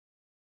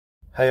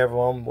Hey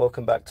everyone,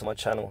 welcome back to my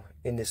channel.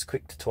 In this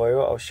quick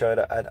tutorial, I'll show you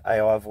how to add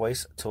AI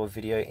voice to a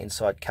video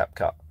inside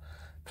CapCut.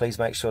 Please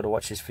make sure to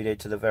watch this video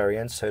to the very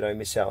end so you don't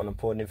miss out on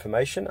important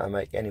information and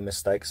make any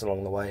mistakes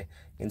along the way.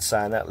 In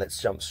saying that,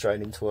 let's jump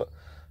straight into it.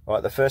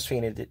 Alright, the first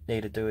thing you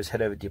need to do is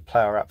head over to your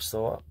Player App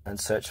Store and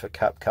search for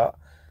CapCut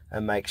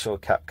and make sure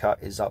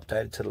CapCut is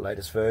updated to the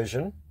latest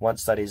version.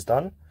 Once that is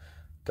done,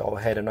 go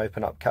ahead and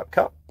open up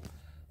CapCut.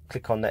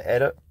 Click on the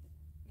Edit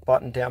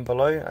button down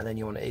below, and then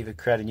you want to either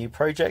create a new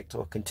project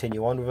or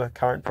continue on with a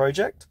current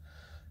project.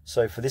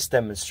 So for this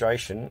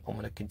demonstration, I'm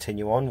going to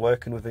continue on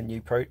working with a new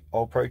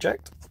old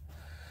project.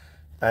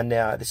 And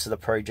now this is the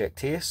project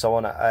here, so I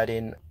want to add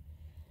in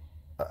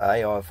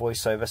AI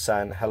voiceover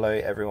saying hello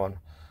everyone.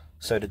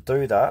 So to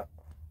do that,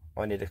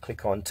 I need to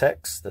click on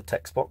text, the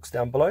text box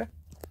down below,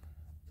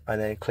 and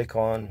then click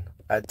on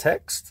add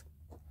text,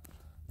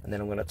 and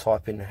then I'm going to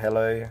type in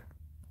hello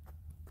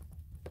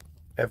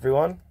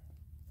everyone,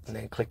 and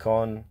then click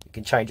on, you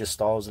can change your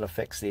styles and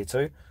effects there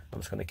too. I'm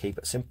just going to keep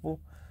it simple.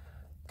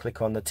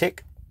 Click on the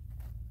tick,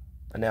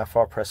 and now if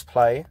I press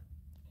play,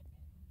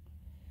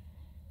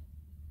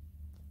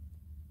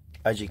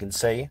 as you can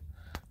see,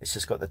 it's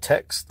just got the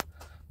text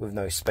with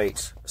no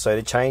speech.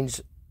 So to change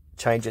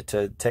it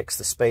to text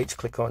to speech,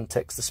 click on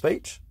text to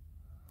speech.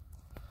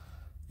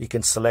 You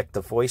can select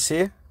the voice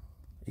here.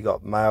 You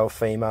got male,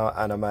 female,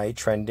 anime,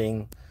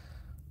 trending,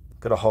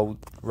 got a whole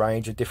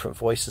range of different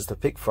voices to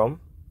pick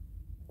from.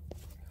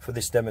 For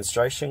this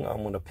demonstration,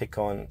 I'm going to pick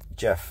on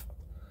Jeff.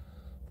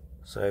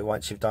 So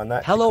once you've done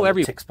that, hello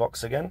everyone. Text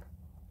box again,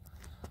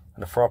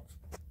 and if I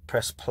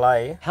press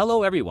play,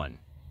 hello everyone.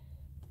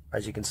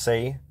 As you can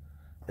see,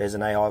 there's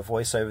an AI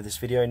voice over this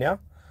video now.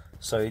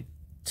 So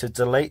to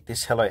delete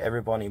this hello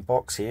everyone in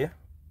box here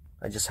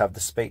and just have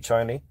the speech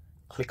only,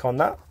 click on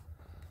that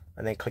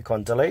and then click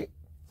on delete.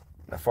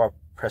 And if I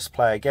press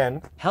play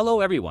again, hello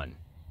everyone,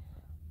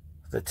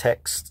 the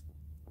text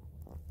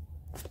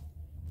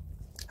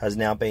has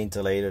now been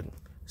deleted.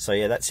 So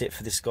yeah, that's it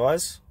for this,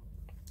 guys.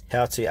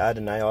 How to add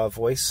an AI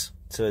voice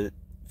to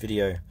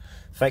video.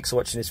 Thanks for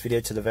watching this video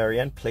to the very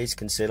end. Please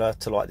consider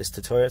to like this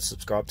tutorial,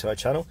 subscribe to our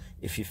channel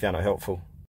if you found it helpful.